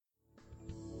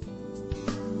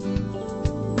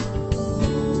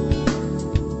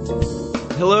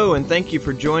Hello, and thank you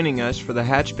for joining us for the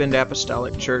Hatchbend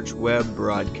Apostolic Church web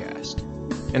broadcast.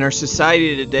 In our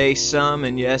society today, some,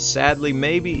 and yes, sadly,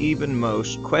 maybe even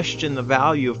most, question the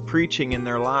value of preaching in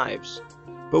their lives.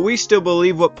 But we still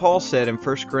believe what Paul said in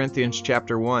 1 Corinthians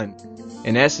chapter 1.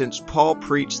 In essence, Paul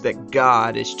preached that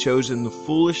God has chosen the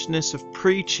foolishness of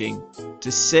preaching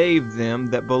to save them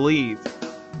that believe.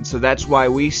 And so that's why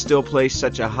we still place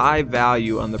such a high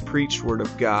value on the preached word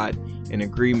of God in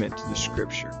agreement to the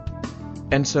Scripture.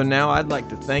 And so now I'd like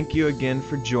to thank you again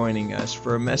for joining us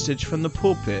for a message from the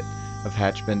pulpit of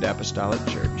Hatchbend Apostolic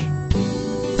Church.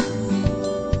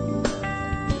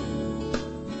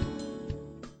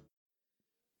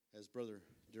 As Brother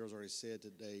Daryl's already said,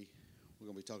 today we're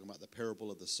going to be talking about the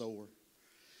parable of the sower.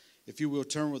 If you will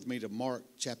turn with me to Mark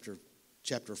chapter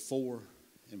 4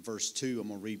 and verse 2. I'm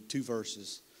going to read 2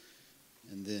 verses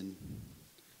and then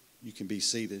you can be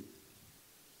seated.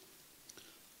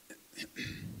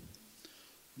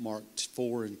 Mark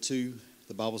 4 and 2,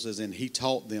 the Bible says, "And he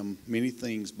taught them many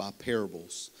things by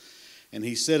parables. And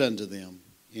he said unto them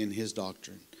in his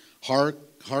doctrine,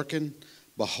 Hearken,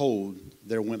 behold,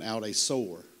 there went out a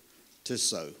sower to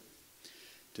sow."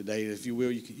 Today, if you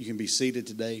will, you can be seated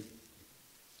today.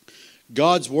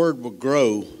 God's word will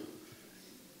grow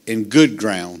in good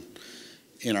ground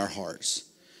in our hearts.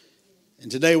 And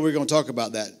today we're going to talk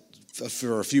about that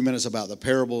for a few minutes, about the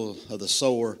parable of the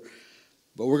sower.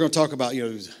 But we're going to talk about,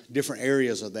 different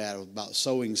areas of that, about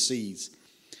sowing seeds.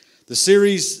 This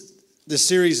series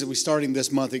that we're starting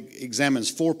this month examines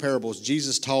 4 parables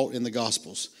Jesus taught in the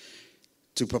Gospels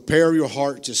to prepare your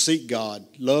heart to seek God,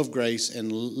 love grace,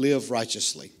 and live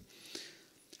righteously.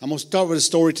 I'm going to start with a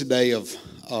story today of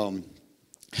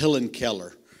Helen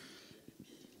Keller.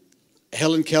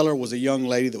 Helen Keller was a young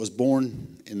lady that was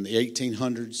born in the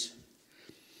 1800s.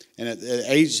 And at the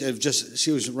age of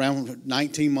she was around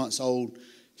 19 months old,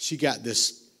 she got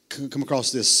come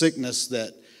across this sickness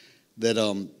that it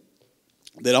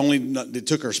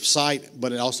took her sight,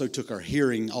 but it also took her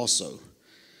hearing also.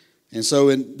 And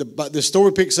so the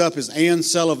story picks up as Anne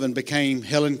Sullivan became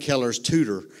Helen Keller's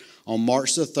tutor on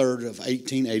March the 3rd of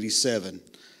 1887.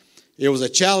 It was a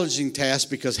challenging task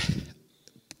because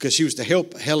she was to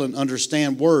help Helen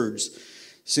understand words,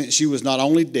 since she was not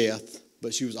only deaf,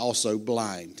 but she was also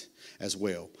blind as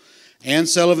well. Anne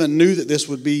Sullivan knew that this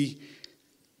know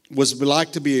what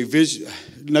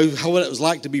it was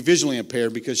like to be visually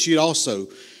impaired, because she also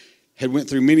had went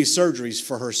through many surgeries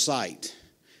for her sight.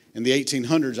 In the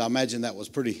 1800s, I imagine that was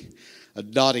a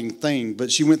daunting thing.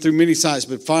 But she went through many sights,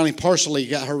 but finally partially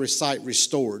got her sight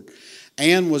restored.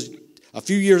 Anne was a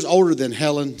few years older than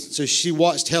Helen, so she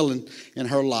watched Helen in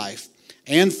her life.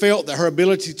 Anne felt that her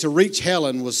ability to reach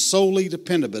Helen was solely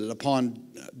dependent upon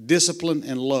discipline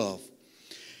and love.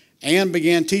 Anne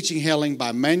began teaching Helen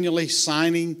by manually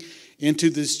signing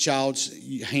into this child's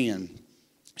hand.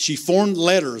 Helen formed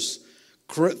letters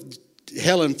correctly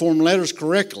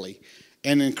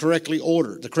and in the correct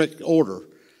order,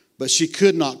 but she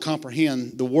could not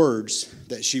comprehend the words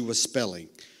that she was spelling.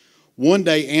 One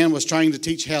day, Anne was trying to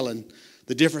teach Helen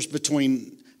the difference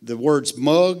between the words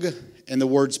mug and the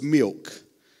words milk.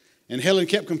 And Helen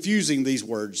kept confusing these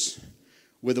words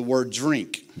with the word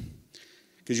drink.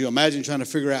 Because you imagine trying to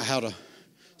figure out how to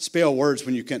spell words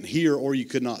when you couldn't hear or you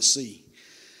could not see.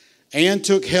 Anne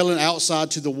took Helen outside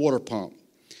to the water pump,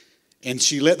 and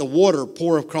she let the water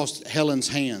pour across Helen's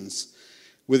hands.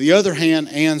 With the other hand,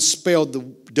 Anne spelled the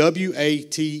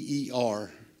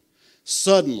W-A-T-E-R.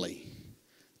 Suddenly,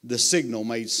 the signal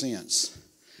made sense.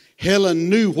 Helen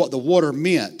knew what the water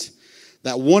meant,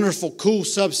 that wonderful cool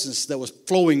substance that was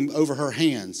flowing over her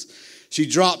hands.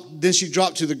 Then she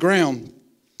dropped to the ground,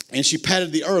 and she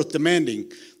patted the earth,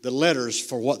 demanding the letters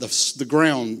for what the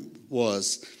ground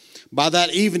was. By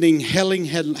that evening, Helen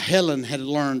had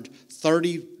learned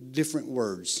 30 different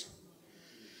words.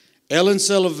 Anne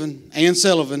Sullivan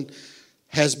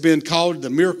has been called the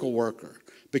miracle worker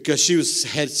because she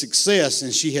had success,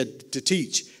 and she had to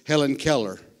teach Helen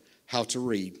Keller how to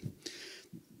read.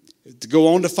 To go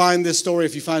on to find this story,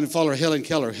 if you follow Helen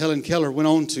Keller went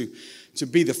on to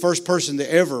be the first person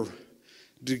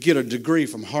to get a degree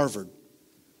from Harvard.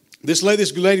 This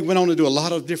lady went on to do a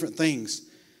lot of different things.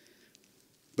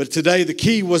 But today the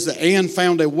key was that Anne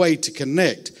found a way to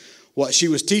connect what she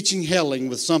was teaching Helen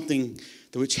with something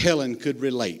to which Helen could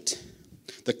relate.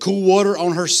 The cool water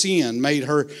on her sin made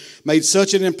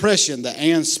such an impression that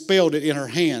Anne spelled it in her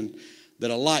hand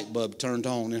that a light bulb turned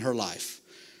on in her life.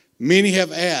 Many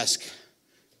have asked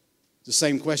the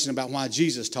same question about why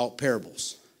Jesus taught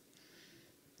parables.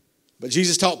 But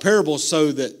Jesus taught parables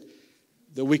so that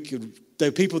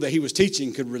the people that he was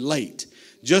teaching could relate.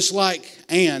 Just like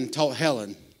Anne taught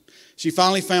Helen, She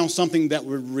finally found something that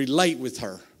would relate with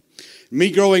her. Me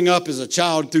growing up as a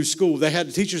child through school,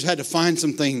 the teachers had to find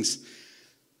some things.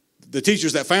 The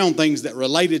teachers that found things that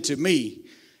related to me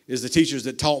is the teachers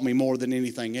that taught me more than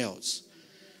anything else.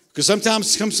 Because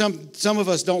sometimes some of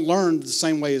us don't learn the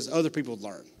same way as other people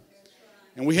learn.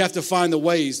 And we have to find the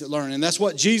ways that learn. And that's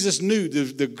what Jesus knew,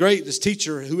 the greatest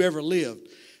teacher who ever lived.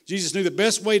 Jesus knew the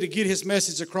best way to get his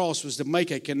message across was to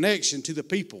make a connection to the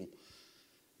people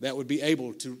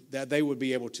that they would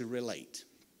be able to relate.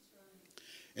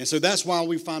 And so that's why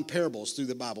we find parables through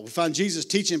the Bible. We find Jesus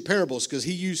teaching parables because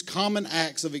he used common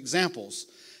acts of examples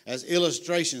as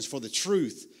illustrations for the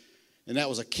truth. And that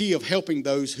was a key of helping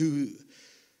those who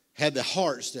had the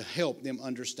hearts to help them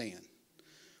understand.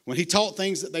 When he taught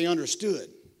things that they understood,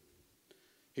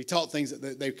 he taught things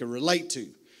that they could relate to.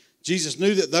 Jesus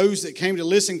knew that those that came to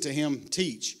listen to him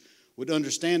teach would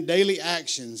understand daily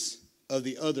actions of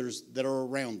the others that are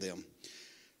around them.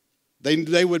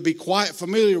 They would be quite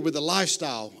familiar with the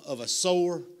lifestyle of a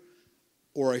sower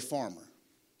or a farmer.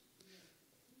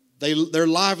 Their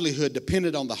livelihood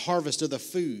depended on the harvest of the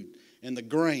food and the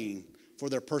grain for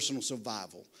their personal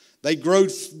survival. They growed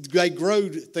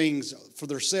things for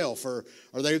themselves, or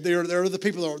they're the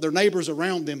people, their neighbors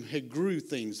around them had grew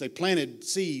things. They planted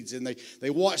seeds and they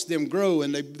watched them grow,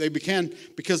 and they began,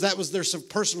 because that was their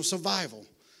personal survival.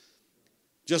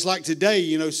 Just like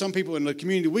today, some people in the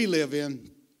community we live in,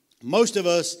 most of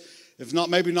us, if not,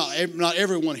 maybe not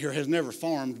everyone here has never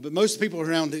farmed, but most people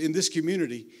around in this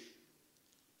community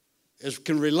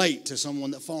can relate to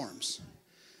someone that farms.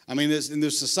 I mean, in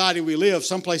the society we live,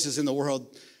 some places in the world,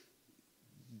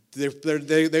 this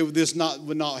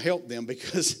would not help them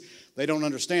because they don't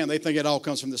understand. They think it all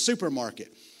comes from the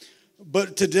supermarket.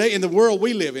 But today, in the world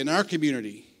we live in, our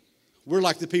community, we're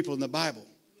like the people in the Bible.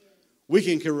 We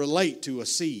can relate to a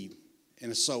seed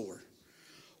and a sower.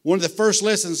 One of the first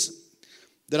lessons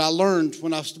that I learned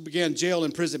when I began jail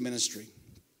and prison ministry,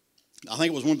 I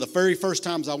think it was one of the very first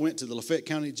times I went to the Lafayette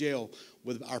County Jail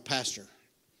with our pastor.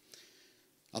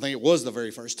 I think it was the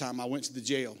very first time I went to the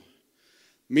jail.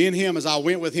 Me and him, as I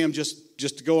went with him just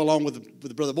to go along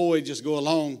with Brother Boyd, just go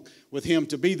along with him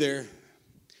to be there,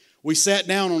 we sat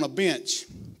down on a bench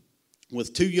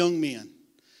with two young men.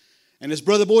 And as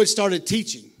Brother Boyd started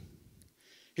teaching,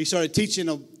 he started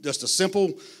teaching just a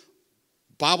simple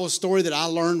Bible story that I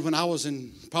learned when I was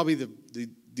in probably the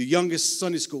youngest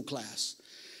Sunday school class.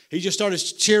 He just started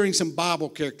sharing some Bible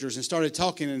characters and started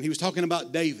talking, and he was talking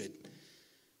about David.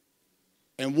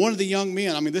 And one of the young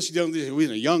men, this wasn't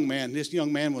a young man. This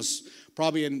young man was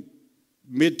probably in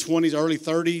mid-20s, early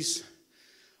 30s,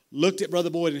 looked at Brother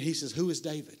Boyd and he says, "Who is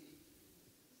David?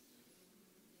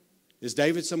 Is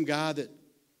David some guy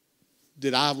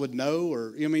that I would know?"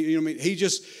 Or,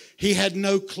 he had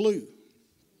no clue.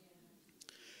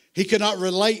 He could not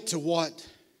relate to what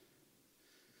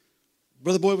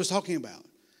Brother Boyd was talking about.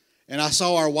 And I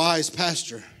saw our wise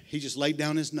pastor, he just laid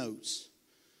down his notes,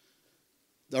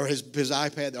 or his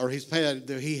iPad, or his pad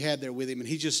that he had there with him, and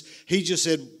he just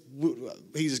said,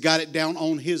 he just got it down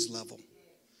on his level.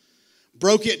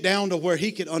 Broke it down to where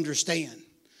he could understand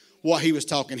what he was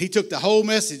talking. He took the whole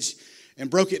message and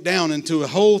broke it down into a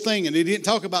whole thing, and he didn't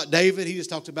talk about David, he just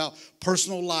talked about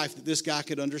personal life that this guy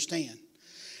could understand.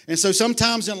 And so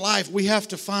sometimes in life we have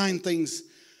to find things,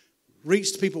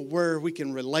 reach people where we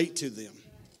can relate to them.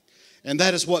 And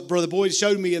that is what Brother Boyd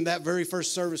showed me in that very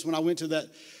first service when I went to that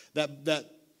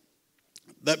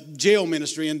jail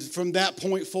ministry. And from that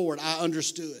point forward, I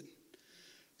understood.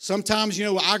 Sometimes,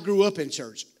 I grew up in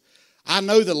church. I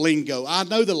know the lingo. I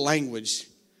know the language.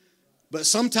 But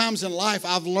sometimes in life,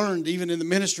 I've learned, even in the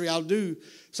ministry I'll do,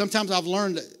 sometimes I've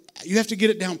learned that you have to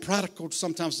get it down practical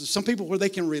sometimes. Some people where they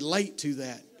can relate to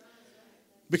that.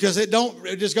 Because it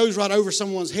just goes right over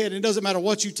someone's head. It doesn't matter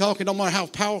what you talk. It don't matter how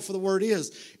powerful the word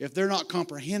is if they're not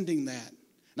comprehending that.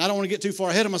 And I don't want to get too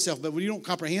far ahead of myself, but when you don't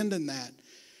comprehend in that,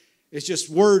 it's just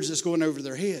words that's going over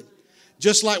their head.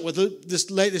 Just like with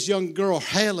this young girl,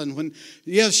 Helen,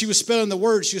 she was spelling the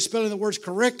words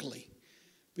correctly,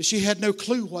 but she had no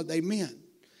clue what they meant.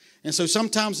 And so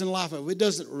sometimes in life, if it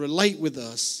doesn't relate with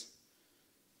us,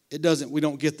 we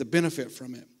don't get the benefit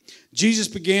from it. Jesus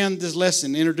began this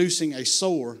lesson introducing a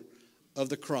sower of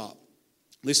the crop.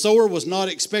 The sower was not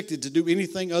expected to do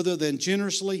anything other than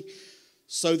generously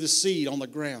sow the seed on the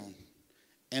ground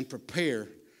and prepare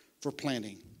for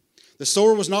planting. The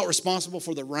sower was not responsible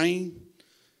for the rain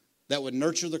that would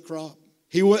nurture the crop.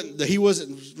 He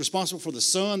wasn't responsible for the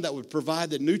sun that would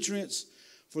provide the nutrients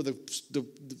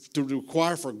to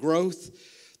require for growth.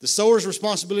 The sower's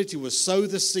responsibility was sow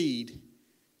the seed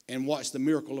and watch the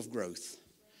miracle of growth.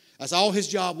 That's all his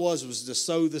job was to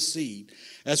sow the seed.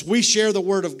 As we share the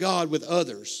word of God with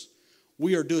others,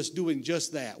 we are just doing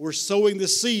just that. We're sowing the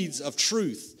seeds of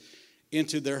truth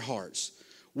into their hearts.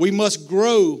 We must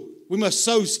grow, we must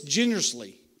sow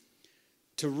generously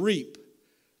to reap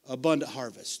abundant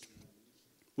harvest.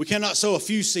 We cannot sow a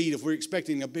few seed if we're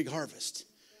expecting a big harvest.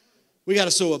 We got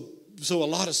to sow a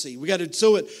lot of seed. We got to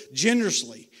sow it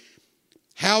generously.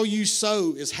 How you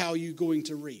sow is how you're going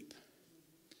to reap.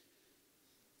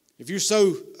 If you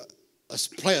sow a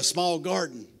small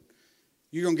garden,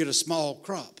 you're going to get a small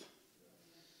crop.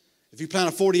 If you plant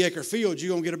a 40-acre field, you're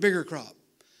going to get a bigger crop.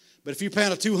 But if you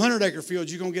plant a 200-acre field,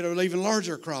 you're going to get an even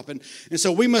larger crop. And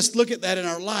so we must look at that in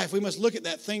our life. We must look at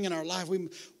that thing in our life.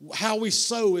 How we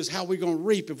sow is how we're going to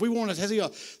reap. If we want to see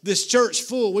this church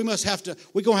full, we're going to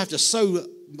have to sow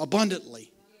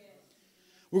abundantly.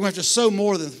 We're going to have to sow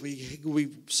more than we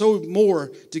sow more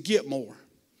to get more.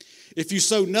 If you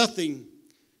sow nothing,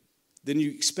 then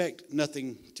you expect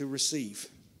nothing to receive.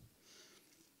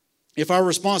 If our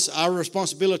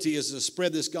responsibility is to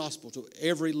spread this gospel to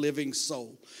every living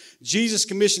soul. Jesus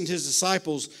commissioned his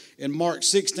disciples in Mark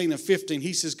 16 and 15.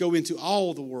 He says, go into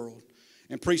all the world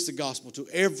and preach the gospel to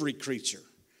every creature.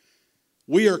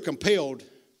 We are compelled,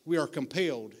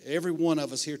 every one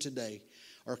of us here today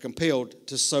are compelled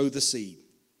to sow the seed.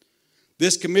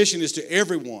 This commission is to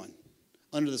everyone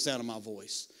under the sound of my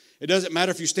voice. It doesn't matter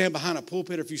if you stand behind a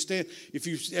pulpit or if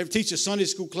you teach a Sunday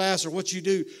school class or what you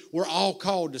do. We're all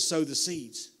called to sow the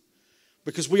seeds.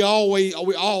 Because we all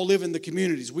live in the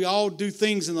communities. We all do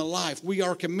things in the life. We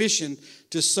are commissioned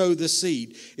to sow the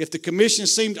seed. If the commission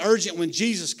seemed urgent when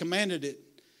Jesus commanded it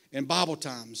in Bible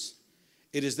times,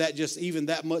 it is even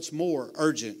that much more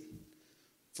urgent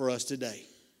for us today.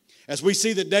 As we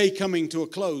see the day coming to a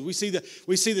close, we see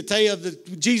the day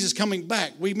of Jesus coming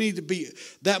back. We need to be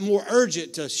that more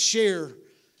urgent to share,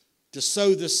 to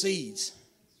sow the seeds.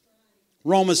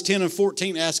 Romans 10 and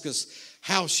 14 asks us,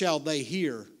 how shall they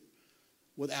hear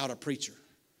without a preacher?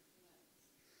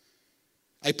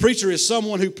 A preacher is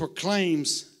someone who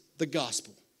proclaims the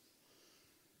gospel.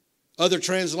 Other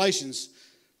translations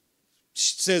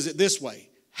says it this way,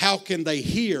 how can they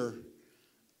hear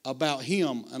about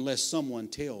him unless someone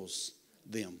tells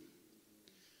them?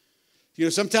 You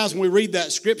know, sometimes when we read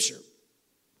that scripture,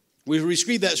 we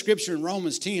read that scripture in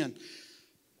Romans 10.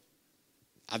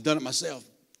 I've done it myself.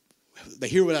 They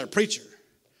hear without a preacher.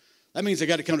 That means they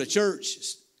got to come to church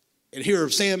and hear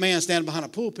a man stand behind a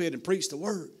pulpit and preach the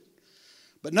word.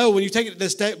 But no, when you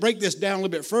break this down a little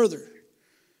bit further,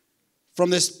 from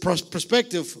this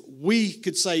perspective, we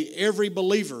could say every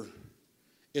believer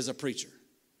is a preacher.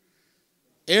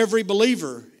 Every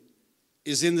believer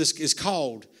is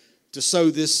called to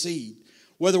sow this seed.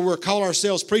 Whether we call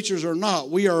ourselves preachers or not,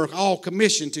 we are all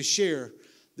commissioned to share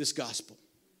this gospel.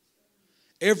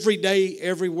 Every day,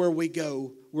 everywhere we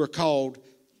go, we're called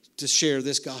to share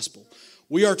this gospel.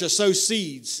 We are to sow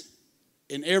seeds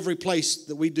in every place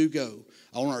that we do go.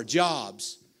 On our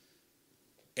jobs,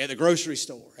 at the grocery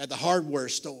store, at the hardware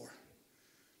store.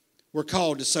 We're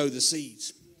called to sow the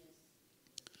seeds.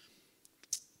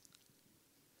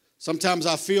 Sometimes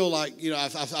I feel like, you know, I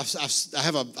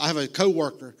have a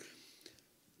coworker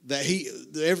that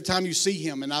every time you see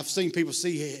him, and I've seen people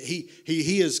see,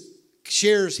 he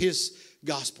shares his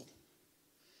gospel.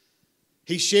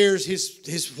 He shares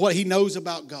his what he knows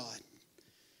about God.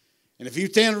 And if you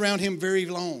stand around him very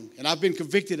long, and I've been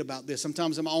convicted about this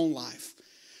sometimes in my own life,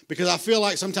 because I feel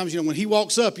like sometimes, you know, when he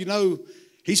walks up, you know,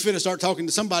 he's finna start talking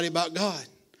to somebody about God,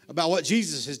 about what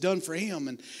Jesus has done for him.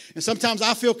 And sometimes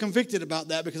I feel convicted about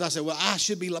that because I say, well, I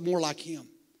should be more like him.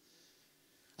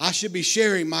 I should be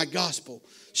sharing my gospel,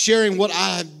 sharing what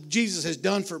Jesus has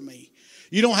done for me.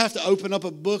 You don't have to open up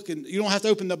a book and you don't have to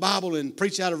open the Bible and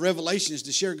preach out of Revelations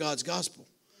to share God's gospel.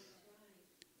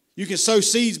 You can sow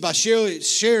seeds by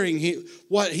sharing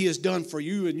what he has done for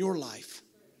you in your life.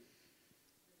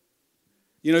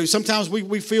 You know, sometimes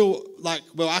we feel like,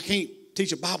 well, I can't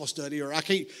teach a Bible study, or I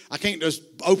can't just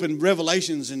open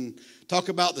Revelations and talk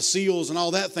about the seals and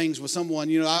all that things with someone,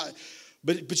 you know.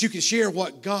 But you can share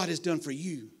what God has done for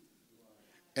you.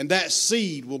 And that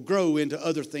seed will grow into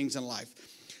other things in life.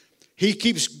 He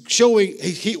keeps showing,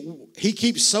 he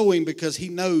keeps sowing because he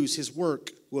knows his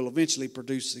work will eventually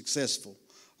produce successful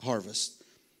harvest.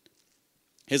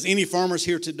 Has any farmers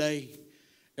here today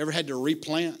ever had to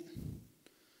replant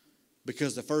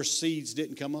because the first seeds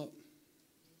didn't come up?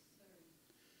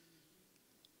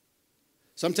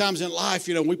 Sometimes in life,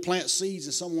 you know, we plant seeds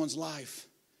in someone's life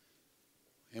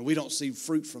and we don't see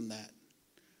fruit from that.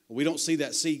 We don't see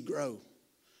that seed grow.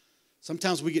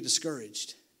 Sometimes we get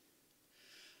discouraged.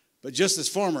 But just as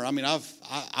farmer, I mean,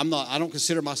 I don't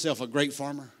consider myself a great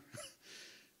farmer.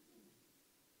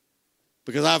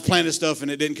 Because I've planted stuff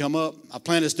and it didn't come up. I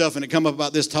planted stuff and it come up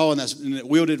about this tall and the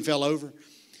wheel didn't fell over.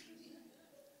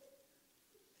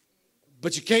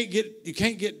 But you can't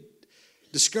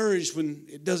get discouraged when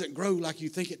it doesn't grow like you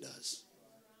think it does.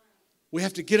 We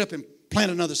have to get up and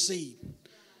plant another seed.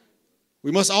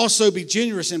 We must also be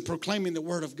generous in proclaiming the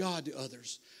word of God to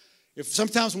others. If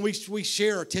sometimes when we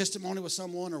share a testimony with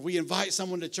someone or we invite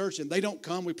someone to church and they don't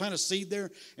come, we plant a seed there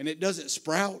and it doesn't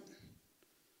sprout,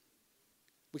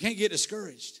 we can't get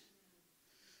discouraged.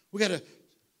 We got to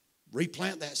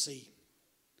replant that seed.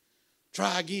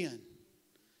 Try again.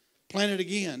 Plant it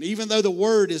again. Even though the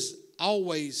word is not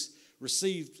always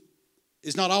received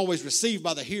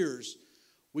by the hearers,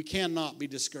 we cannot be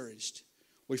discouraged.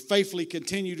 We faithfully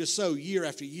continue to sow year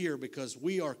after year because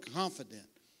we are confident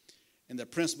in the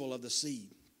principle of the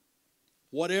seed.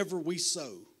 Whatever we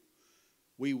sow,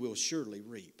 we will surely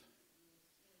reap.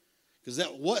 Because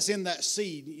what's in that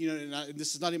seed, and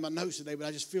this is not in my notes today, but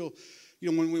I just feel,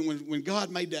 when God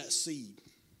made that seed,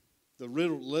 the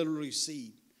literally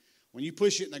seed, when you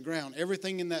push it in the ground,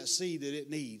 everything in that seed that it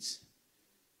needs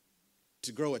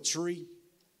to grow a tree,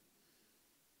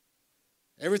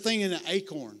 everything in an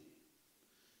acorn,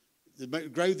 to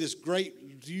grow this great,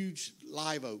 huge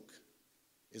live oak,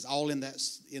 is all in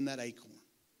that acorn.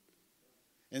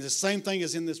 And the same thing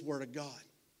is in this Word of God.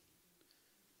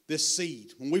 This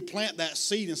seed. When we plant that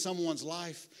seed in someone's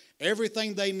life,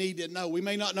 everything they need to know. We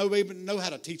may not even know how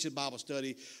to teach a Bible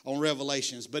study on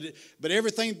Revelations, but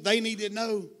everything they need to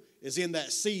know is in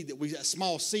that seed, that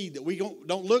small seed that we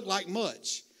don't look like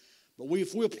much. But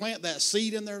if we'll plant that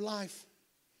seed in their life,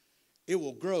 it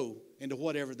will grow into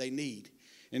whatever they need.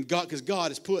 And because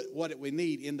God has put what we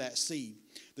need in that seed.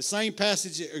 The same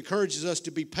passage encourages us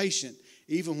to be patient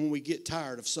even when we get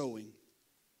tired of sowing.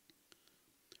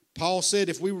 Paul said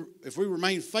if we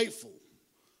remain faithful,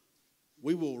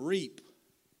 we will reap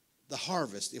the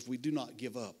harvest if we do not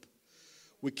give up.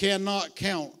 We cannot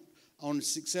count on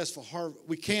successful harvest.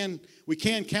 We can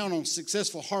count on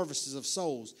successful harvests of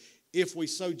souls if we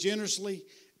sow generously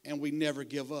and we never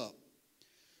give up.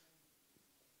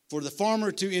 For the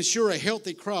farmer to ensure a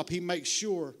healthy crop, he makes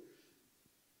sure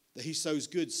that he sows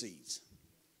good seeds.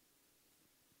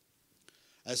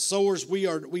 As sowers, we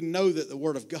know that the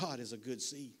Word of God is a good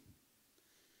seed.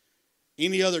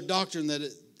 Any other doctrine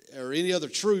or any other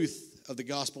truth of the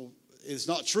gospel is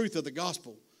not truth of the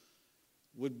gospel,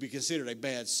 would be considered a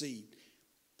bad seed.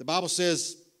 The Bible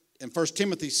says in 1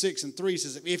 Timothy 6:3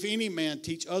 says, if any man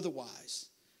teach otherwise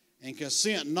and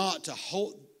consent not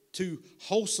to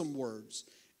wholesome words,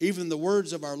 even the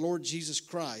words of our Lord Jesus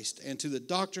Christ, and to the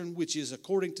doctrine which is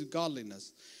according to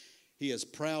godliness, he is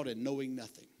proud and knowing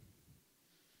nothing.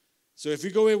 So if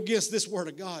you go against this word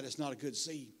of God, it's not a good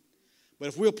seed. But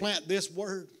if we'll plant this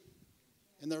word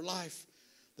in their life,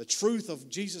 the truth of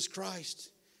Jesus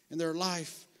Christ in their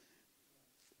life,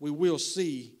 we will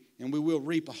see and we will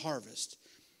reap a harvest.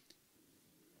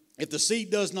 If the seed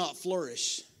does not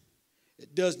flourish,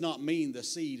 it does not mean the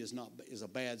seed is a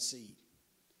bad seed.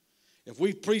 If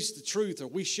we preach the truth or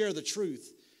we share the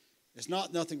truth, it's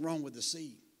nothing wrong with the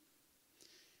seed.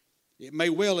 It may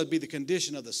well be the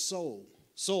condition of the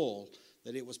soil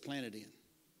that it was planted in.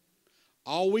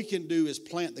 All we can do is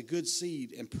plant the good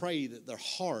seed and pray that the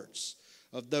hearts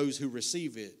of those who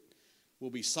receive it will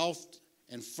be soft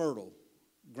and fertile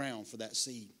ground for that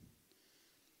seed.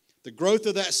 The growth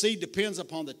of that seed depends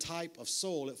upon the type of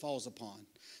soil it falls upon.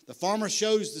 The farmer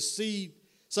sows the seed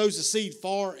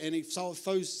far and he sows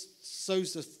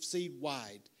the seed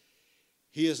wide.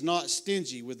 He is not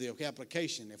stingy with the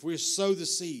application. If we sow the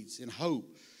seeds in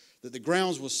hope that the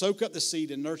grounds will soak up the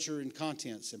seed and nurture in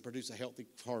contents and produce a healthy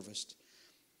harvest.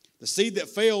 The seed that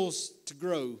fails to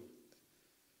grow,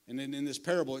 and then in this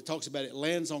parable it talks about it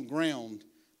lands on ground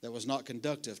that was not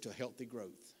conducive to healthy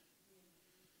growth.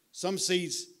 Some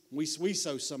seeds, we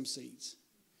sow some seeds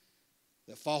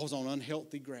that falls on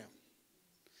unhealthy ground.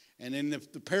 And in the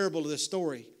parable of this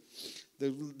story,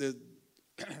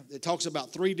 it talks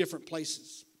about 3 different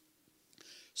places.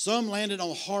 Some landed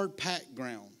on hard-packed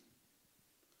ground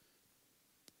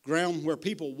where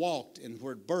people walked and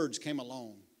where birds came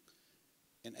along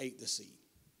and ate the seed.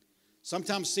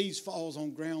 Sometimes seeds falls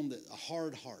on ground that a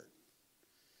hard heart.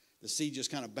 The seed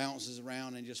just kind of bounces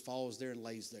around and just falls there and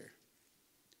lays there.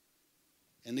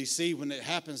 And these seed, when it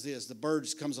happens this, the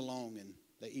birds comes along and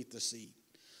they eat the seed.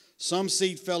 Some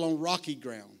seed fell on rocky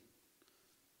ground.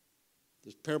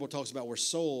 The parable talks about where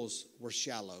soils were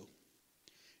shallow.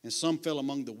 And some fell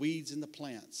among the weeds and the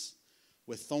plants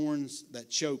with thorns that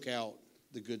choke out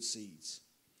the good seeds.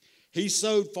 He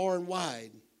sowed far and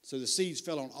wide, so the seeds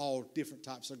fell on all different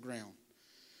types of ground.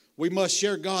 We must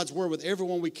share God's word with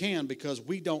everyone we can because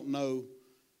we don't know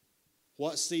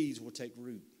what seeds will take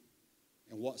root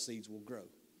and what seeds will grow.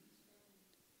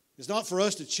 It's not for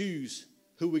us to choose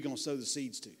who we're going to sow the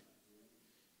seeds to.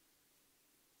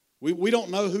 We don't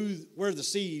know where the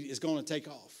seed is going to take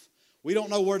off. We don't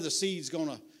know where the seed's going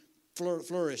to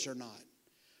flourish or not.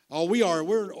 All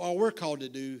we're called to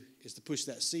do is to push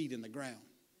that seed in the ground.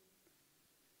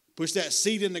 Push that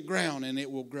seed in the ground and it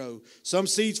will grow. Some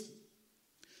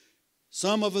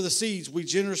of the seeds we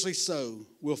generously sow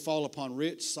will fall upon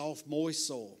rich, soft, moist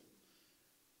soil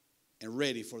and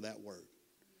ready for that word.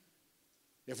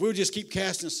 If we'll just keep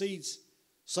casting seeds,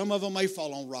 some of them may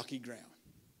fall on rocky ground.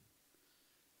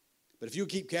 But if you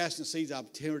keep casting seeds, I'm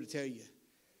here to tell you,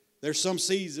 there's some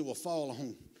seeds that will fall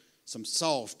on some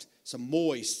soft, some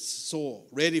moist soil,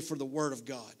 ready for the word of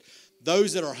God.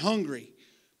 Those that are hungry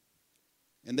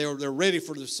and they're ready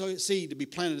for the seed to be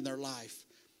planted in their life.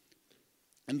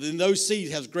 And then those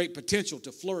seeds have great potential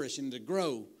to flourish and to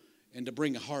grow and to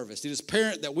bring a harvest. It is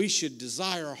apparent that we should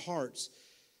desire our hearts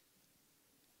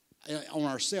on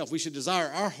ourselves. We should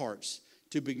desire our hearts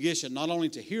to begin not only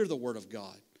to hear the word of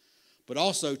God, but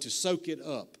also to soak it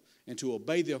up and to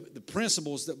obey the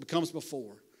principles that comes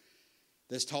before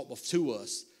that's taught to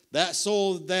us. That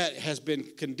soil that has been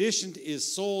conditioned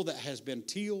is soil that has been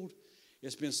tilled.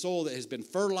 It's been soil that has been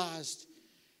fertilized,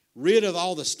 rid of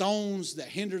all the stones that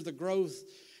hinder the growth.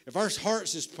 If our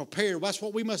hearts is prepared, that's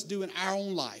what we must do in our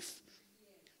own life.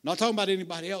 Not talking about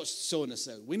anybody else sowing the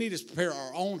seed. We need to prepare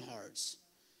our own hearts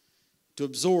to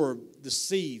absorb the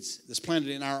seeds that's planted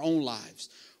in our own lives.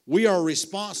 We are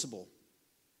responsible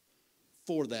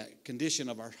for that condition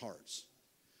of our hearts.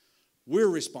 We're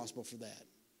responsible for that.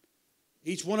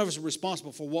 Each one of us is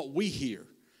responsible for what we hear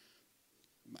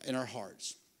in our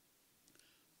hearts.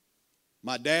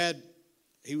 My dad,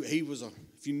 he was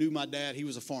if you knew my dad, he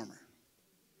was a farmer.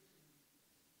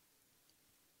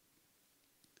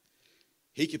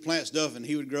 He could plant stuff and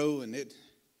he would grow, and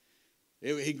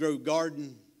he'd grow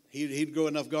garden. He'd grow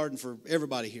enough garden for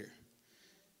everybody here.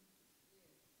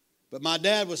 But my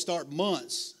dad would start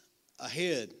months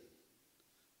ahead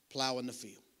plowing the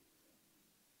field.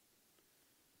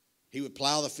 He would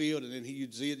plow the field, and then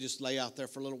you'd see it just lay out there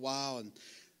for a little while, and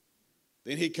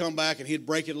then he'd come back and he'd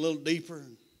break it a little deeper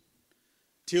and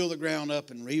till the ground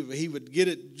up, and he would get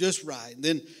it just right. And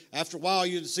then after a while,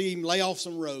 you'd see him lay off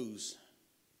some rows.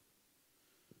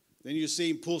 Then you'd see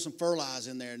him pull some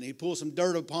fertilizer in there, and he'd pull some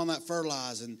dirt upon that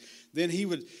fertilizer, and then he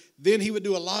would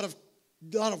do a lot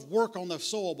of work on the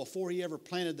soil before he ever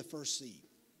planted the first seed.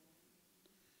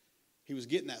 He was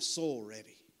getting that soil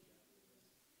ready.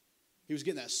 He was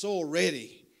getting that soil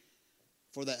ready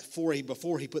for that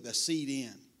before he put the seed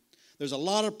in. There's a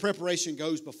lot of preparation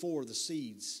goes before the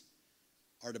seeds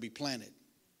are to be planted.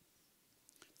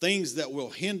 Things that will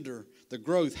hinder the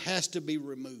growth has to be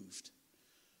removed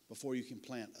before you can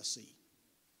plant a seed.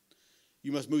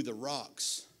 You must move the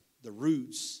rocks, the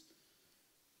roots.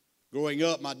 Growing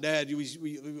up, my dad, we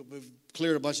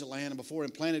cleared a bunch of land and before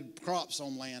and planted crops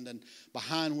on land and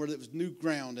behind where there was new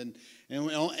ground. And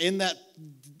in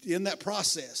that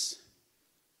process,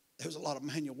 there was a lot of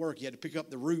manual work. You had to pick up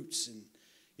the roots, and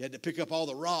you had to pick up all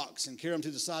the rocks and carry them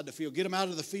to the side of the field, get them out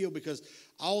of the field, because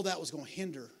all that was going to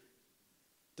hinder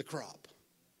the crop.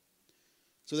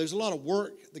 So there's a lot of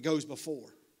work that goes before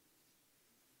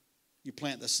you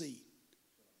plant the seed.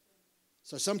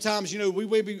 So sometimes, we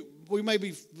may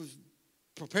be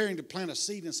preparing to plant a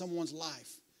seed in someone's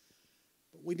life,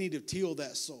 but we need to till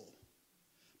that soil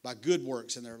by good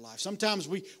works in their life. Sometimes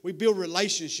we build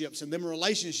relationships, and them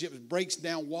relationships breaks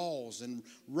down walls and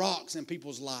rocks in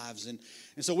people's lives. And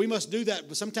so we must do that,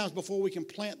 but sometimes before we can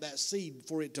plant that seed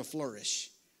for it to flourish,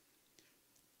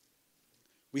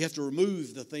 we have to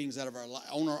remove the things out of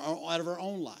our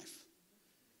own life.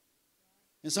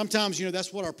 And sometimes,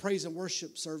 that's what our praise and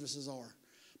worship services are.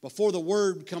 Before the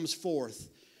word comes forth,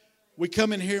 we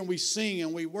come in here and we sing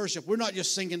and we worship. We're not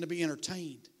just singing to be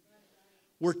entertained.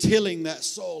 We're tilling that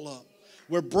soul up.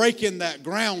 We're breaking that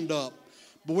ground up.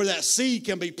 But where that seed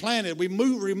can be planted,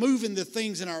 removing the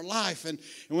things in our life. And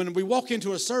when we walk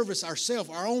into a service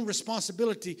ourselves, our own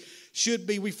responsibility should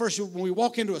be, when we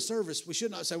walk into a service, we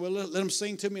should not say, well, let them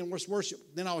sing to me and let's worship,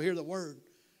 then I'll hear the word.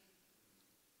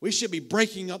 We should be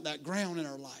breaking up that ground in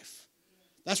our life.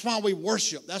 That's why we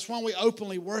worship. That's why we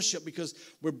openly worship, because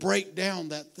we break down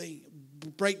that thing,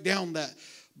 break down that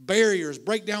barriers,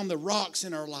 break down the rocks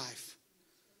in our life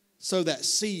so that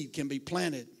seed can be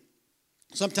planted.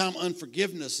 Sometimes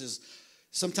unforgiveness is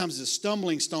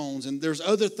stumbling stones, and there's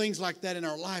other things like that in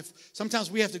our life.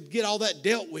 Sometimes we have to get all that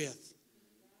dealt with.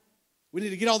 We need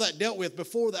to get all that dealt with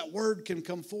before that word can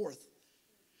come forth.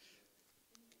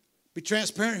 Be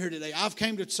transparent here today. I've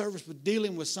came to service with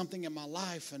dealing with something in my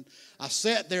life, and I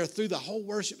sat there through the whole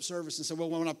worship service and said, well,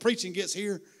 when my preaching gets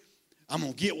here, I'm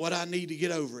going to get what I need to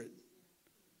get over it.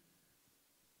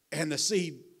 And the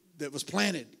seed that was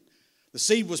planted, the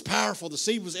seed was powerful. The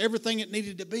seed was everything it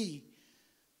needed to be.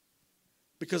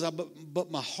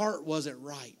 But my heart wasn't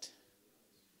right.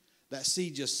 That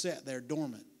seed just sat there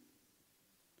dormant.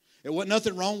 It wasn't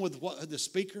nothing wrong with the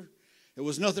speaker. It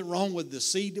was nothing wrong with the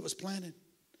seed that was planted.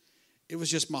 It was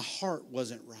just my heart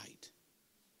wasn't right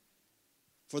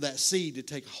for that seed to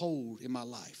take hold in my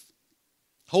life.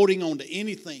 Holding on to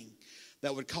anything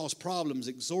that would cause problems,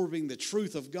 absorbing the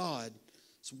truth of God's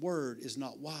word is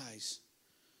not wise.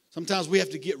 Sometimes we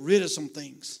have to get rid of some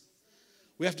things.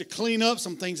 We have to clean up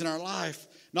some things in our life.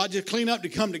 Not just clean up to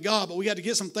come to God, but we got to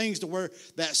get some things to where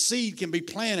that seed can be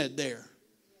planted there.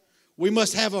 We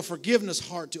must have a forgiveness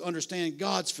heart to understand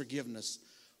God's forgiveness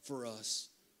for us.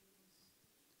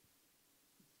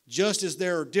 Just as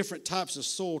there are different types of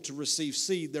soil to receive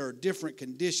seed, there are different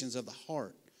conditions of the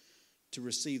heart to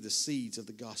receive the seeds of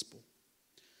the gospel.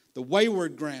 The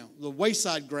wayward ground, the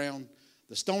wayside ground,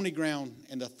 the stony ground,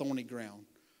 and the thorny ground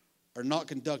are not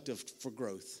conducive for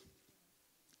growth.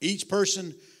 Each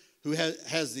person who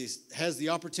has the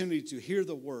opportunity to hear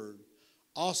the word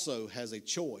also has a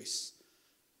choice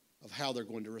of how they're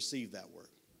going to receive that word.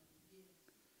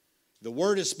 The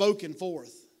word is spoken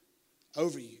forth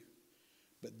over you,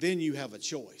 but then you have a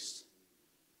choice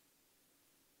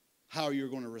how you're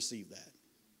going to receive that.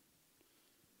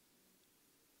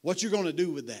 What you're going to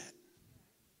do with that.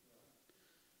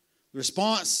 The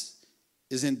response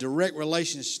is in direct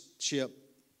relationship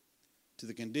to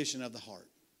the condition of the heart.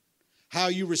 How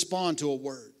you respond to a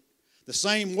word. The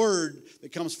same word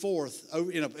that comes forth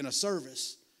in a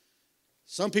service.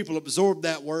 Some people absorb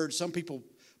that word. Some people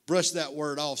brush that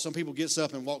word off. Some people gets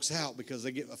up and walks out because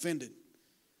they get offended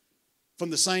from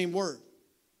the same word.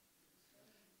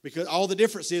 Because all the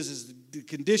difference is the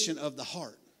condition of the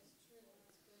heart.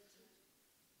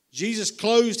 Jesus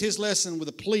closed his lesson with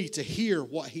a plea to hear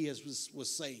what he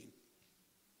was saying.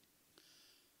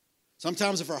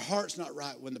 Sometimes if our heart's not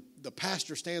right, when the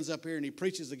pastor stands up here and he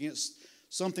preaches against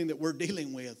something that we're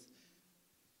dealing with,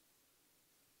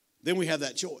 then we have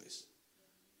that choice.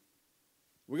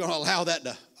 We're going to allow that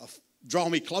to draw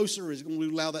me closer, or is going to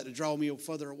allow that to draw me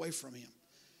further away from him?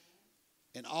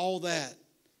 And all that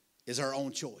is our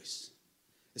own choice.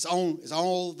 It's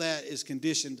all that is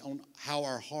conditioned on how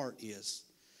our heart is.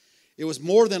 It was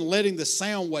more than letting the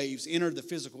sound waves enter the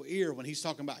physical ear when he's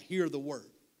talking about hear the word.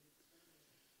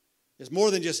 It's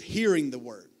more than just hearing the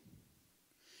word.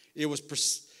 It was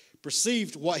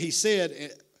perceived what he said.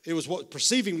 It was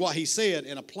perceiving what he said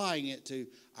and applying it to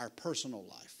our personal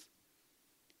life.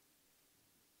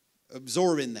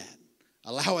 Absorbing that.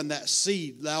 Allowing that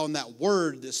seed, allowing that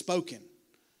word that's spoken,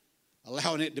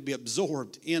 allowing it to be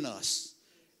absorbed in us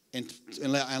and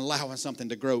allowing something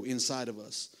to grow inside of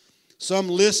us. Some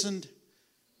listened,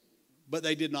 but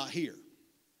they did not hear.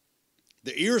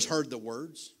 The ears heard the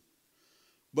words,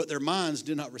 but their minds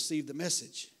did not receive the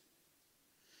message.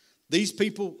 These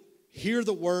people hear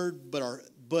the word,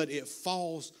 but it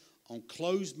falls on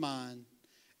closed mind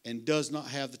and does not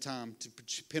have the time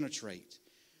to penetrate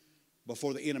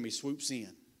before the enemy swoops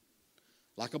in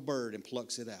like a bird and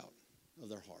plucks it out of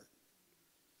their heart.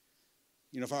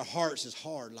 You know, if our hearts is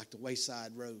hard like the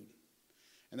wayside road,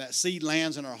 and that seed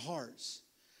lands in our hearts,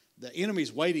 the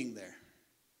enemy's waiting there.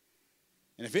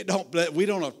 And if we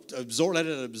don't absorb, let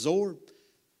it absorb,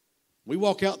 we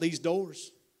walk out these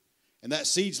doors, and that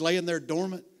seed's laying there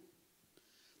dormant.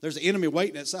 There's an enemy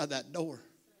waiting outside that door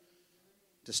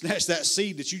to snatch that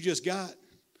seed that you just got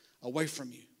away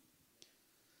from you.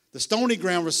 The stony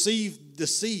ground received the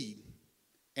seed,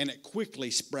 and it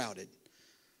quickly sprouted.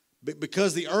 But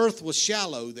because the earth was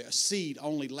shallow, the seed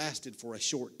only lasted for a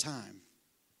short time.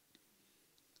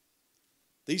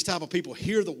 These type of people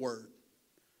hear the word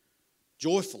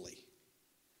joyfully,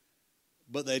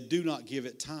 but they do not give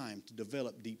it time to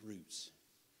develop deep roots.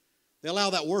 They allow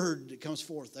that word that comes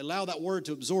forth, they allow that word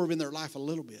to absorb in their life a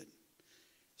little bit,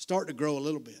 start to grow a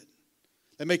little bit.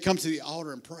 They may come to the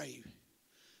altar and pray,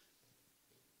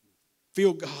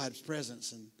 feel God's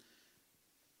presence, and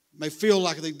may feel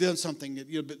like they've done something,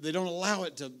 but they don't allow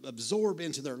it to absorb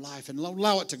into their life and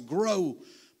allow it to grow,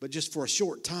 but just for a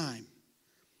short time.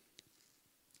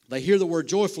 They hear the word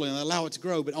joyfully and they allow it to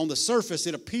grow, but on the surface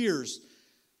it appears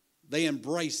they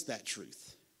embrace that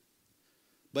truth.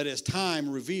 But as time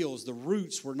reveals, the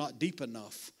roots were not deep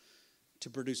enough to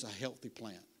produce a healthy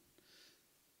plant.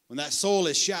 When that soil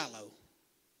is shallow,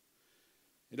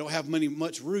 it don't have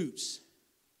much roots.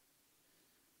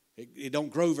 It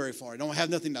don't grow very far. It don't have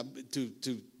nothing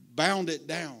to bound it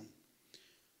down.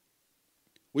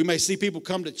 We may see people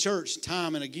come to church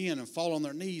time and again and fall on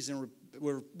their knees and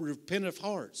with repentant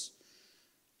hearts.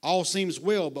 All seems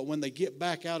well, but when they get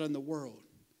back out in the world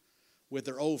with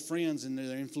their old friends and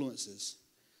their influences,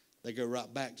 they go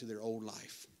right back to their old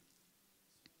life.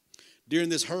 During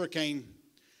this hurricane,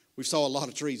 we saw a lot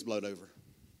of trees blowed over.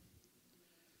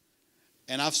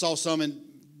 And I've saw some and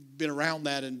been around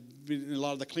that and been in a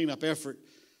lot of the cleanup effort.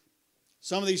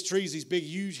 Some of these trees, these big,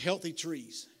 huge, healthy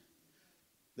trees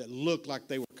that looked like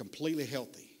they were completely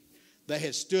healthy, they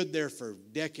had stood there for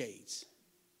decades.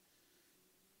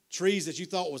 Trees that you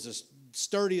thought was as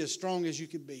sturdy, as strong as you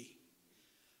could be.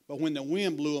 But when the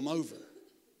wind blew them over,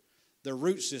 their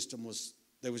root system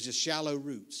there was just shallow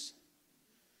roots.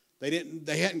 They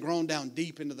hadn't grown down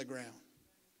deep into the ground.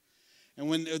 And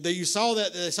when they saw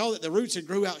that the roots had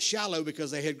grew out shallow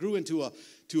because they had grew into a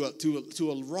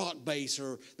rock base,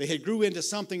 or they had grew into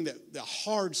something that the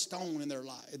hard stone in their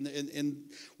life, in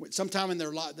sometime in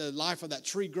their life, the life of that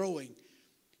tree growing,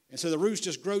 and so the roots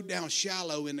just grew down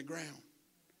shallow in the ground.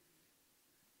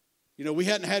 You know, we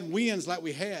hadn't had winds like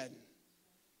we had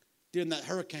during that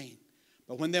hurricane,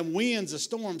 but when them winds, the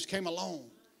storms came along,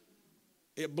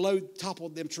 it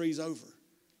toppled them trees over.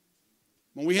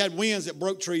 When we had winds that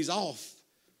broke trees off,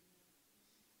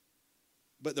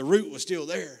 but the root was still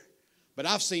there. But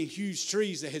I've seen huge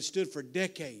trees that had stood for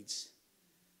decades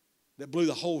that blew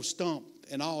the whole stump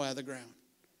and all out of the ground.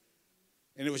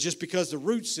 And it was just because the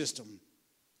root system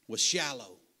was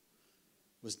shallow,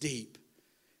 was deep.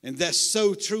 And that's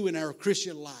so true in our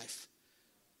Christian life.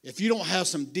 If you don't have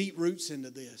some deep roots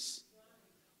into this,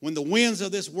 when the winds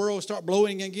of this world start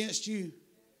blowing against you,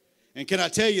 and can I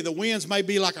tell you, the winds may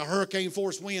be like a hurricane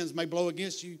force winds may blow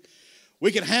against you.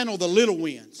 We can handle the little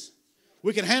winds.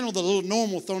 We can handle the little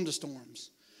normal thunderstorms.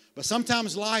 But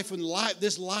sometimes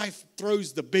this life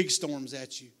throws the big storms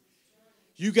at you.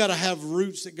 You got to have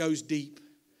roots that goes deep.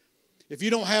 If you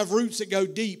don't have roots that go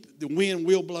deep, the wind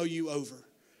will blow you over.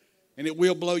 And it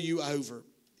will blow you over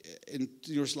in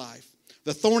your life.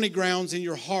 The thorny grounds in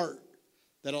your heart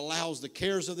that allows the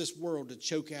cares of this world to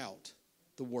choke out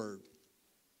the word.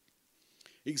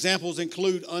 Examples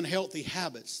include unhealthy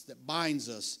habits that binds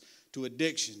us to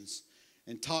addictions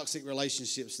and toxic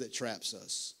relationships that traps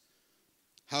us.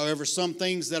 However, some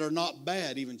things that are not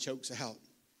bad even chokes out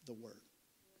the word.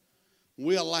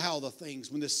 We allow the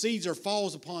things, when the seeds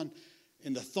falls upon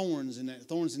in the thorns and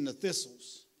the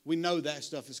thistles, we know that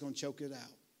stuff is going to choke it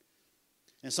out.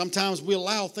 And sometimes we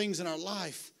allow things in our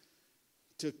life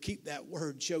to keep that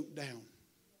word choked down.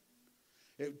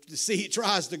 The seed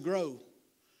tries to grow.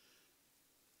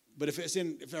 But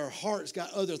if our heart's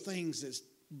got other things that's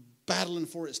battling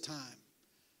for its time.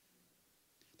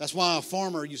 That's why a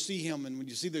farmer, you see him, and when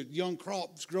you see the young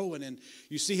crops growing, and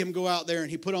you see him go out there and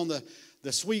he put on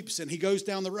the sweeps, and he goes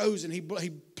down the rows and he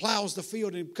plows the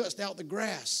field and he cuts out the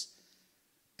grass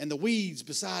and the weeds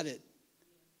beside it.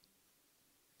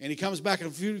 And he comes back a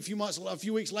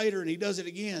few weeks later and he does it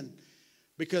again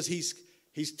because he's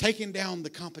taking down the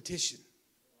competition.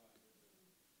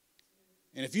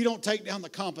 And if you don't take down the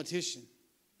competition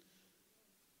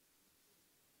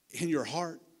in your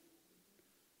heart,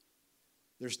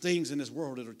 there's things in this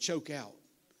world that will choke out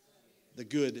the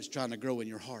good that's trying to grow in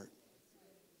your heart.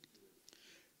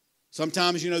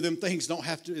 Sometimes, them things don't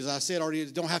have to, as I said already,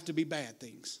 don't have to be bad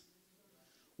things.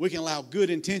 We can allow good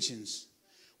intentions.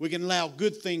 We can allow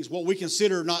good things, what we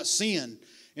consider not sin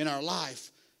in our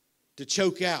life, to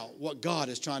choke out what God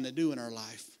is trying to do in our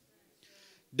life.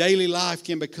 Daily life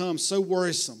can become so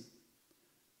worrisome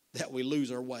that we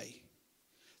lose our way.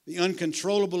 The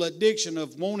uncontrollable addiction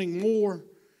of wanting more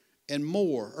and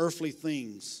more earthly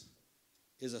things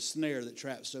is a snare that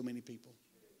traps so many people.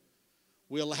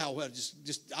 We allow, I'll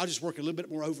just work a little bit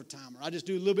more overtime, or I just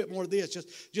do a little bit more of this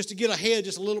just to get ahead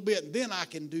just a little bit, and then I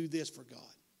can do this for God.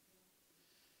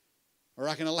 Or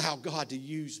I can allow God to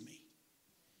use me.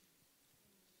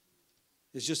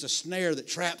 It's just a snare that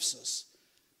traps us.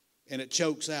 And it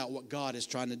chokes out what God is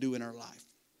trying to do in our life.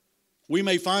 We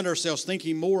may find ourselves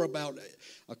thinking more about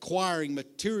acquiring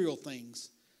material things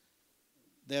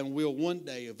than will one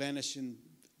day vanish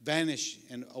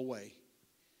and away.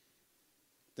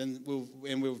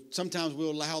 Sometimes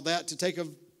we'll allow that to take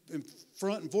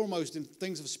front and foremost in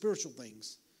things of spiritual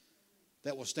things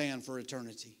that will stand for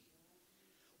eternity.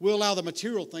 We'll allow the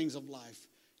material things of life,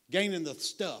 gaining the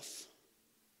stuff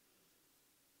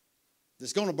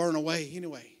that's going to burn away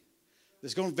anyway.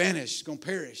 That's going to vanish, it's going to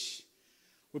perish.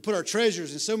 We put our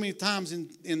treasures in so many times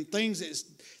in things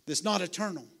that's not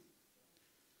eternal.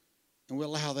 And we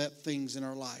allow that things in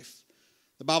our life.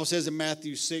 The Bible says in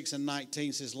Matthew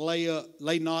 6:19, says,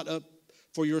 lay not up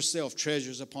for yourself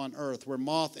treasures upon earth, where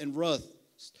moth and rust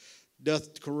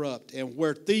doth corrupt, and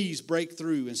where thieves break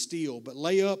through and steal. But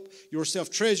lay up yourself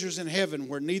treasures in heaven,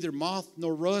 where neither moth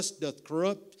nor rust doth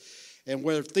corrupt, and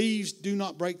where thieves do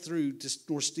not break through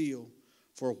nor steal.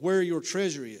 For where your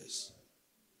treasure is,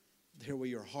 there will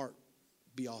your heart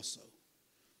be also.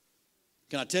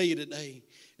 Can I tell you today,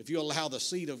 if you allow the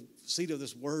seed of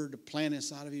this word to plant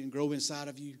inside of you and grow inside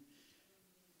of you,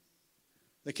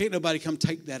 there can't nobody come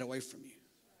take that away from you.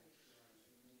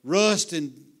 Rust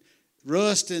and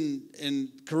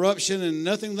corruption and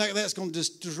nothing like that's going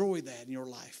to destroy that in your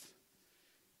life.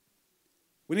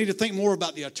 We need to think more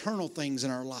about the eternal things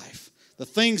in our life, the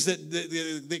things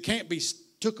that can't be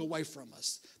took away from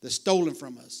us, that's stolen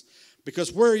from us.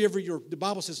 Because wherever the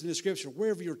Bible says in the scripture,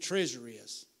 wherever your treasure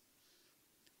is,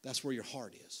 that's where your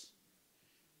heart is.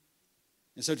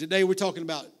 And so today we're talking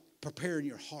about preparing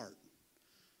your heart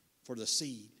for the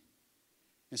seed.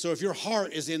 And so if your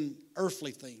heart is in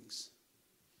earthly things,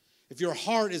 if your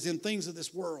heart is in things of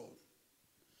this world,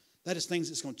 that is things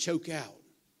that's going to choke out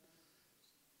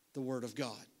the word of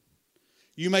God.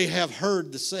 You may have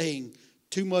heard the saying,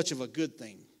 too much of a good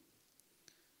thing.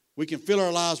 We can fill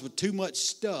our lives with too much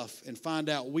stuff and find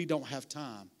out we don't have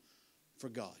time for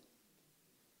God.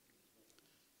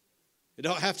 It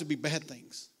don't have to be bad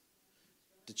things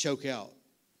to choke out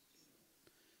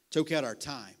our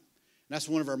time. And that's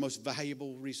one of our most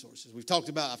valuable resources. I've talked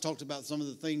about some of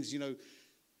the things, the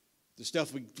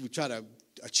stuff we try to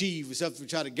achieve, the stuff we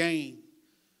try to gain.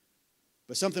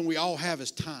 But something we all have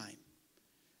is time.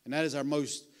 And that is our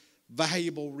most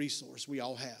valuable resource we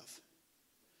all have.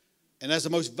 And that's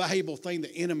the most valuable thing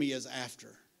the enemy is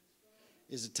after,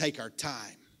 is to take our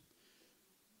time.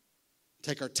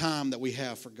 Take our time that we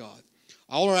have for God.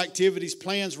 All our activities,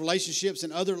 plans, relationships,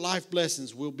 and other life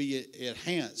blessings will be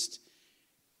enhanced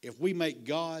if we make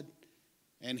God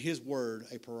and His Word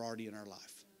a priority in our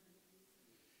life.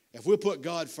 If we'll put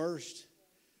God first,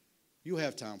 you'll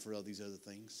have time for all these other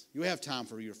things. You'll have time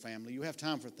for your family. You'll have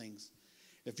time for things.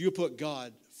 If you put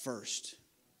God first,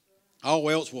 all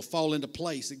else will fall into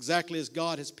place exactly as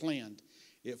God has planned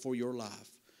it for your life.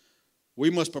 We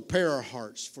must prepare our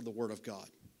hearts for the Word of God.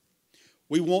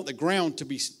 We want the ground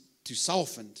to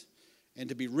soften and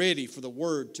to be ready for the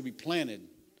Word to be planted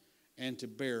and to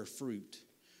bear fruit.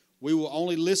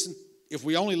 If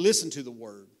we only listen to the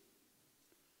Word,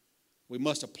 we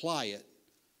must apply it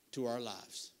to our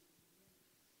lives.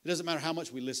 It doesn't matter how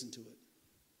much we listen to it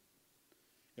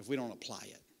if we don't apply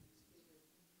it.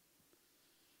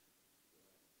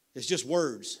 It's just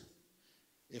words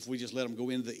if we just let them go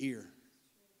into the ear.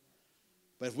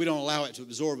 But if we don't allow it to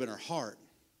absorb in our heart,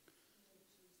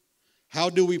 how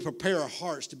do we prepare our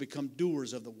hearts to become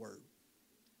doers of the word?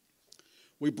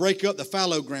 We break up the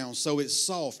fallow ground so it's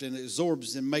soft and it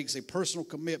absorbs and makes a personal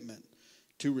commitment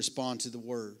to respond to the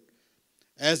word.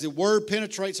 As the word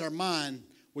penetrates our mind,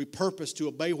 we purpose to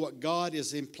obey what God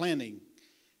is implanting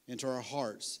into our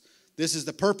hearts. This is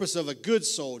the purpose of a good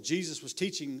soul Jesus was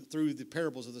teaching through the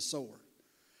parables of the sower.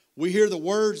 We hear the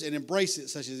words and embrace it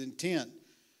such as intent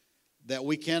that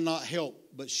we cannot help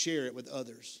but share it with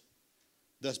others,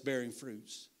 thus bearing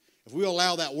fruits. If we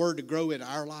allow that word to grow in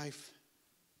our life,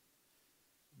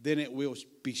 then it will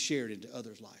be shared into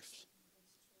others' lives.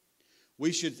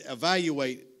 We should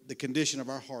evaluate the condition of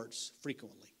our hearts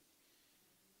frequently.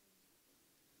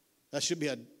 That should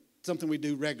be something we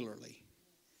do regularly.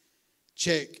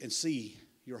 Check and see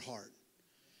your heart,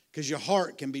 because your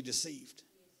heart can be deceived.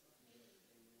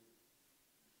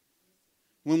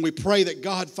 When we pray that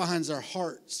God finds our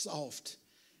heart soft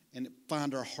and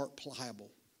find our heart pliable,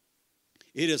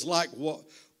 it is like what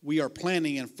we are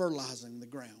planting and fertilizing the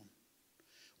ground.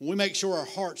 When we make sure our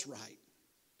heart's right,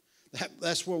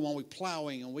 that's where when we're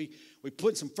plowing and we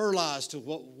put some fertilizer to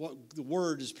what the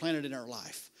word is planted in our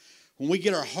life. When we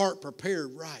get our heart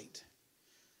prepared right,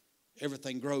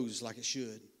 everything grows like it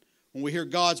should. When we hear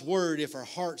God's word, if our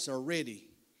hearts are ready,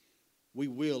 we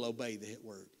will obey the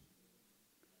word.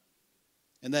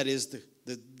 And that is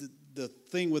the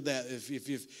thing with that.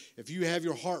 If you have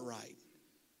your heart right,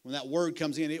 when that word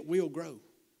comes in, it will grow.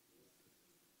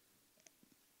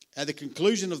 At the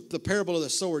conclusion of the parable of the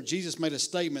sower, Jesus made a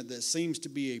statement that seems to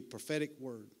be a prophetic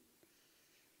word.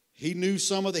 He knew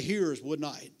some of the hearers would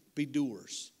not be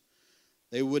doers.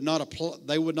 They would not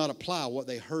apply what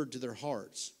they heard to their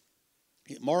hearts.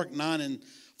 Mark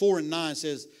 4:9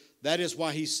 says, that is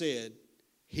why he said,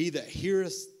 he that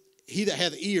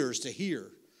hath ears to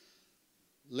hear,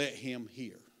 let him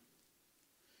hear.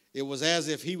 It was as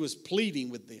if he was pleading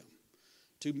with them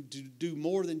to do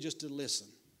more than just to listen,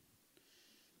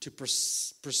 to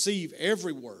perceive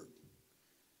every word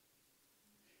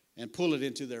and pull it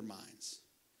into their minds.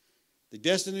 The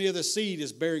destiny of the seed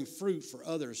is bearing fruit for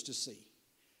others to see.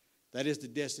 That is the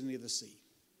destiny of the seed,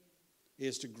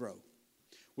 is to grow.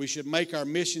 We should make our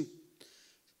mission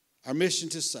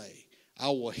to say, I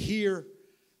will hear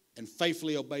and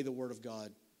faithfully obey the word of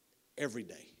God every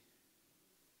day.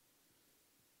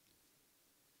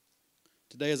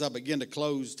 Today, as I begin to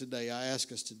close today, I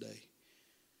ask us today,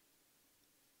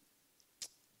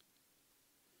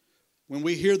 when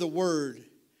we hear the word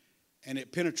and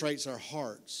it penetrates our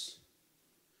hearts,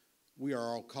 we are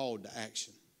all called to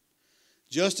action.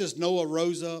 Just as Noah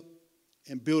rose up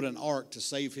and built an ark to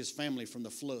save his family from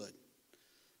the flood,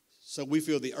 so we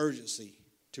feel the urgency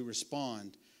to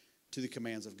respond to the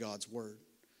commands of God's word.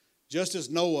 Just as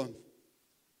Noah,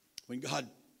 when God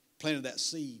planted that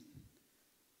seed,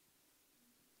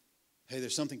 hey,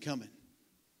 there's something coming.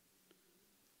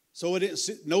 So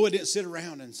Noah didn't sit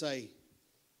around and say,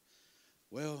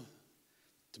 well,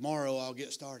 tomorrow I'll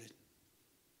get started.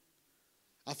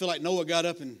 I feel like Noah got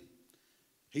up and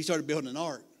he started building an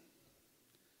ark.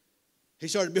 He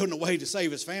started building a way to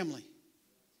save his family.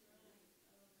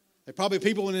 There probably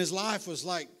people in his life was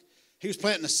like, he was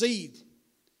planting a seed.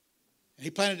 And he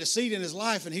planted a seed in his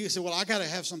life and he said, well, I got to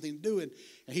have something to do. And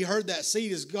he heard that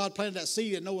seed as God planted that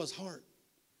seed in Noah's heart.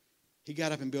 He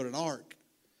got up and built an ark,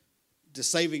 the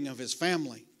saving of his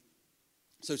family.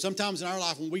 So sometimes in our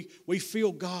life when we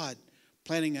feel God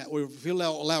planting that, we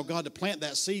allow God to plant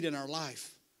that seed in our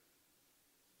life,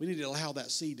 we need to allow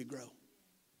that seed to grow.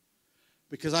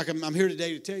 Because I'm here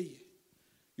today to tell you,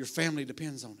 your family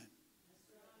depends on it.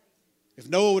 If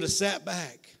Noah would have sat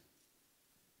back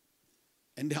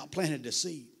and not planted the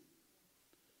seed,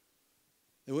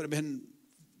 there wouldn't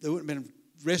have been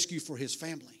rescue for his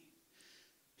family.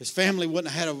 His family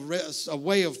wouldn't have had a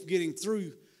way of getting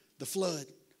through the flood.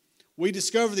 We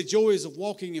discover the joys of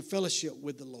walking in fellowship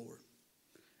with the Lord.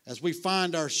 As we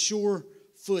find our sure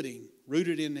footing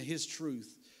rooted in His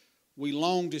truth, we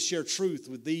long to share truth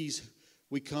with these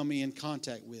we come in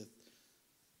contact with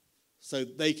so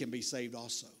they can be saved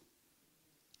also.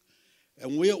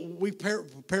 And we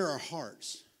prepare our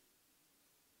hearts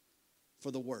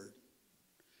for the Word.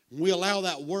 And we allow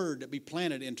that Word to be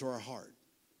planted into our heart.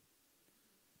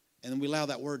 And then we allow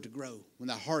that Word to grow when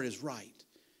that heart is right.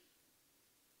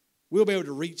 We'll be able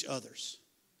to reach others.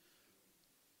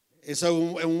 And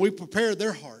so when we prepare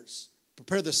their hearts,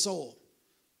 prepare the soul,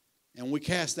 and we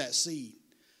cast that seed.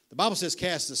 The Bible says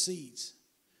cast the seeds.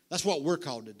 That's what we're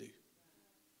called to do.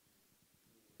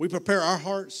 We prepare our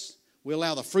hearts, we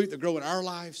allow the fruit to grow in our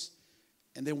lives,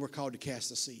 and then we're called to cast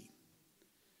the seed.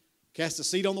 Cast the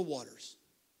seed on the waters.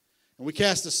 And we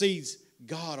cast the seeds,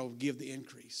 God will give the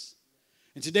increase.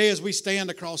 And today as we stand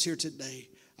across here today,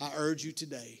 I urge you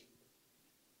today,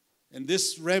 in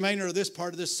this remainder of this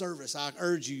part of this service, I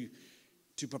urge you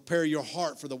to prepare your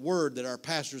heart for the word that our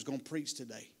pastor is going to preach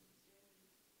today.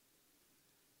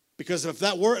 Because if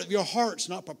if your heart's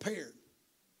not prepared,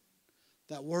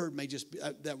 that word may just be,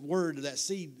 that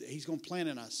seed that he's going to plant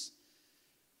in us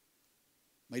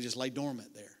may just lay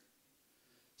dormant there.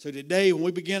 So today, when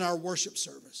we begin our worship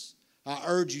service, I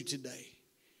urge you today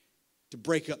to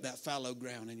break up that fallow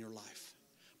ground in your life.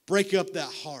 Break up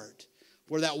that heart.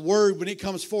 Where that word, when it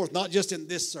comes forth, not just in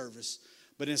this service,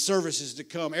 but in services to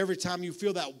come, every time you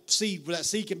feel that seed, where that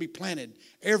seed can be planted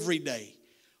every day,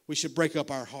 we should break up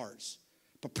our hearts.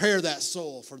 Prepare that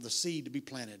soul for the seed to be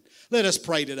planted. Let us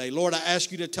pray today. Lord, I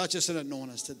ask you to touch us and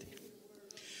anoint us today.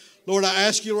 Lord, I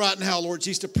ask you right now, Lord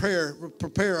Jesus, to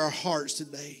prepare our hearts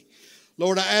today.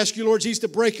 Lord, I ask you, Lord Jesus, to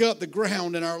break up the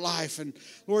ground in our life. And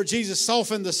Lord Jesus,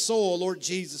 soften the soil, Lord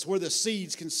Jesus, where the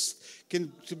seeds can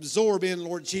absorb in,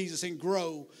 Lord Jesus, and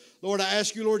grow. Lord, I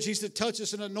ask you, Lord Jesus, to touch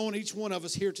us and anoint each one of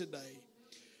us here today.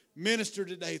 Minister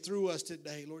today through us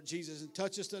today, Lord Jesus, and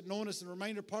touch us to anoint us in the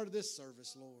remainder part of this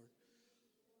service, Lord.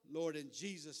 Lord, in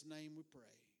Jesus' name we pray.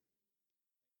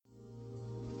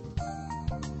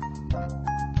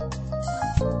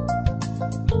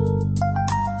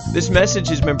 This message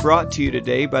has been brought to you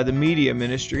today by the media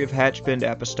ministry of Hatchbend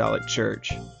Apostolic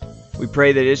Church. We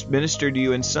pray that it's ministered to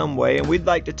you in some way, and we'd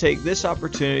like to take this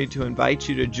opportunity to invite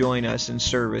you to join us in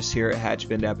service here at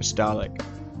Hatchbend Apostolic.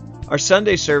 Our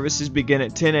Sunday services begin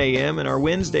at 10 a.m. and our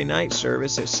Wednesday night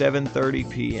service at 7:30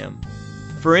 p.m.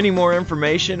 For any more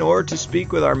information or to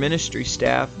speak with our ministry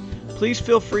staff, please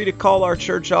feel free to call our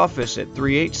church office at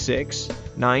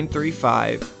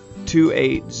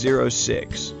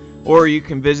 386-935-2806, or you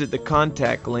can visit the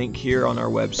contact link here on our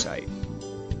website.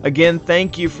 Again,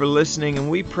 thank you for listening,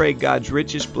 and we pray God's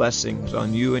richest blessings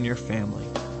on you and your family.